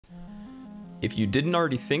If you didn't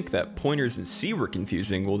already think that pointers in C were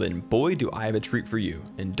confusing, well then boy do I have a treat for you.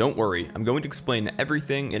 And don't worry, I'm going to explain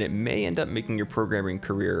everything and it may end up making your programming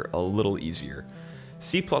career a little easier.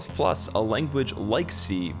 C++, a language like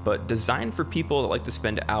C, but designed for people that like to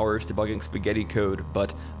spend hours debugging spaghetti code,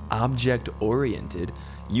 but object-oriented,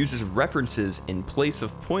 uses references in place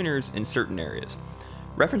of pointers in certain areas.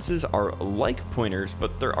 References are like pointers,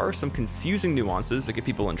 but there are some confusing nuances that get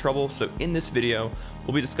people in trouble, so in this video,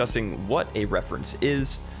 we'll be discussing what a reference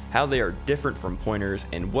is, how they are different from pointers,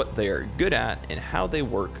 and what they are good at, and how they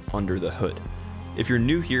work under the hood. If you're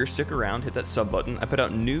new here, stick around, hit that sub button. I put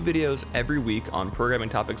out new videos every week on programming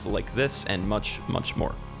topics like this and much, much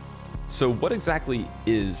more. So what exactly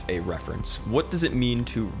is a reference? What does it mean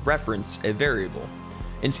to reference a variable?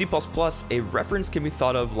 In C++, a reference can be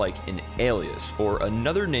thought of like an alias, or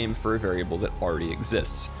another name for a variable that already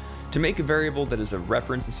exists. To make a variable that is a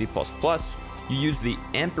reference in C++, you use the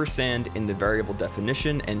ampersand in the variable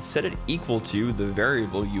definition and set it equal to the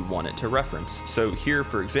variable you want it to reference. So here,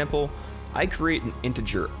 for example, I create an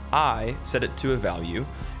integer I, set it to a value,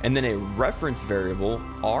 and then a reference variable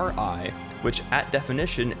ri, which at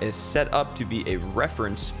definition is set up to be a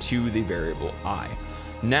reference to the variable I.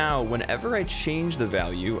 Now, whenever I change the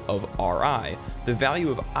value of ri, the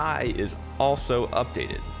value of I is also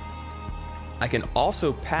updated. I can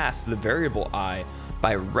also pass the variable I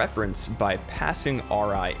by reference by passing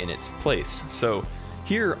ri in its place. So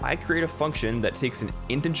here I create a function that takes an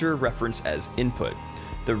integer reference as input.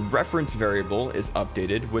 The reference variable is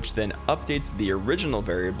updated, which then updates the original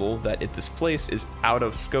variable that at this place is out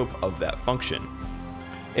of scope of that function.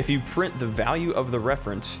 If you print the value of the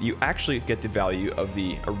reference, you actually get the value of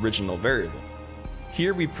the original variable.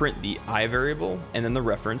 Here we print the I variable and then the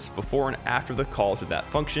reference before and after the call to that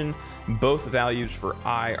function. Both values for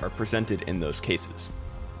I are presented in those cases.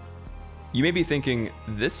 You may be thinking,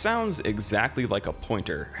 this sounds exactly like a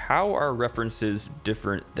pointer. How are references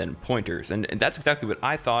different than pointers? And that's exactly what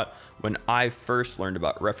I thought when I first learned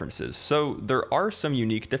about references. So there are some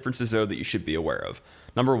unique differences though that you should be aware of.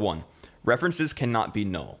 Number one, references cannot be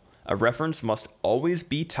null. A reference must always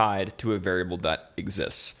be tied to a variable that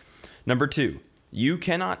exists. Number two, you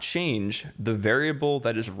cannot change the variable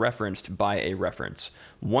that is referenced by a reference.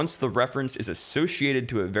 Once the reference is associated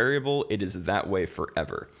to a variable, it is that way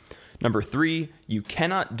forever. Number three, you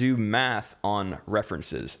cannot do math on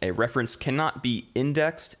references. A reference cannot be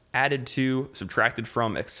indexed, added to, subtracted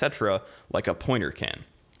from, etc. like a pointer can.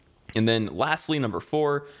 And then lastly, number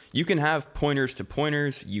four, you can have pointers to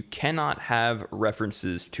pointers. You cannot have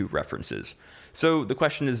references to references. So the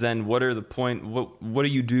question is then, what do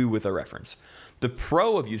you do with a reference? The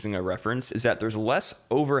pro of using a reference is that there's less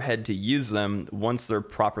overhead to use them once they're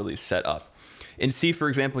properly set up. In C, for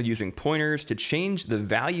example, using pointers, to change the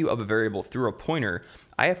value of a variable through a pointer,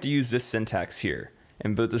 I have to use this syntax here.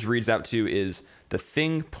 And what this reads out to is the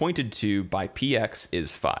thing pointed to by px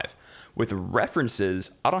is 5. With references,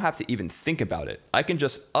 I don't have to even think about it. I can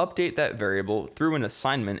just update that variable through an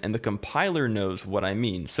assignment and the compiler knows what I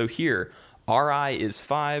mean. So here, ri is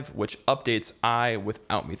 5, which updates I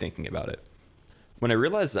without me thinking about it. When I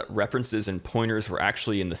realized that references and pointers were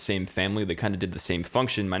actually in the same family, they kind of did the same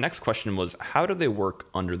function, my next question was, how do they work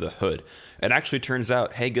under the hood? It actually turns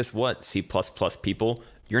out, hey, guess what, C++ people,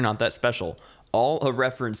 you're not that special. All a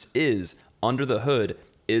reference is, under the hood,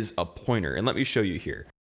 is a pointer. And let me show you here.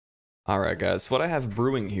 Alright guys, so what I have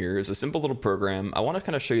brewing here is a simple little program. I want to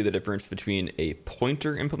kind of show you the difference between a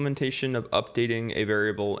pointer implementation of updating a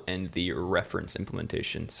variable and the reference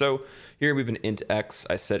implementation. So here we have an int x.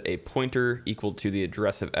 I set a pointer equal to the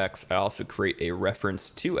address of x. I also create a reference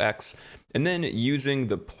to x. And then using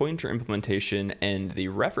the pointer implementation and the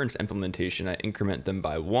reference implementation, I increment them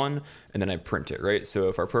by 1 and then I print it, right? So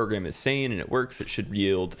if our program is sane and it works, it should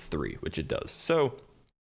yield 3, which it does. So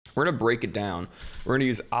we're going to break it down. We're going to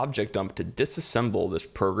use object dump to disassemble this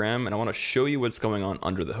program, and I want to show you what's going on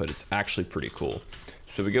under the hood. It's actually pretty cool.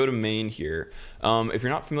 So we go to main here. If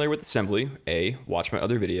you're not familiar with assembly, watch my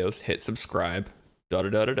other videos, hit subscribe,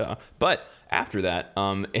 But after that,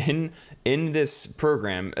 in this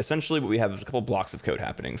program, essentially what we have is a couple blocks of code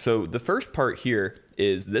happening. So the first part here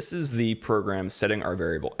is this is the program setting our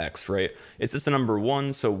variable x, right? It's just the number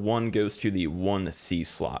 1, so 1 goes to the 1C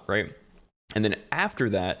slot, right? And then after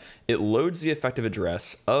that, it loads the effective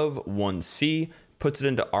address of 1C, puts it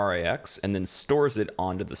into RAX, and then stores it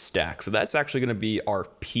onto the stack. So that's actually going to be our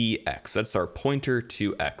PX. That's our pointer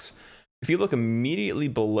to X. If you look immediately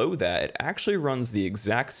below that, it actually runs the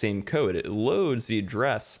exact same code. It loads the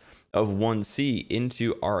address of 1C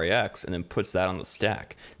into RAX and then puts that on the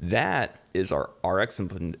stack. That is our RX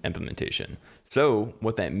implementation. So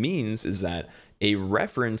what that means is that a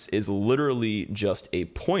reference is literally just a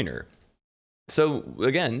pointer. So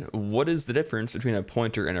again, what is the difference between a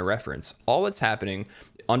pointer and a reference? All that's happening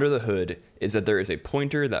under the hood is that there is a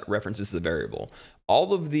pointer that references the variable.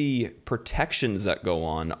 All of the protections that go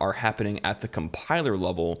on are happening at the compiler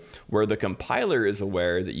level, where the compiler is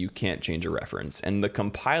aware that you can't change a reference, and the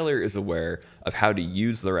compiler is aware of how to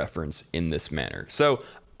use the reference in this manner. So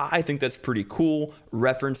I think that's pretty cool.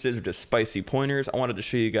 References are just spicy pointers. I wanted to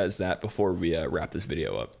show you guys that before we wrap this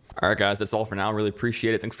video up. All right, guys, that's all for now. Really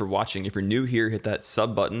appreciate it. Thanks for watching. If you're new here, hit that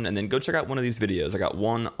sub button and then go check out one of these videos. I got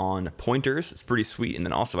one on pointers. It's pretty sweet. And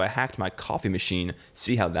then also I hacked my coffee machine.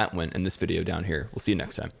 See how that went in this video down here. We'll see you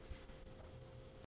next time.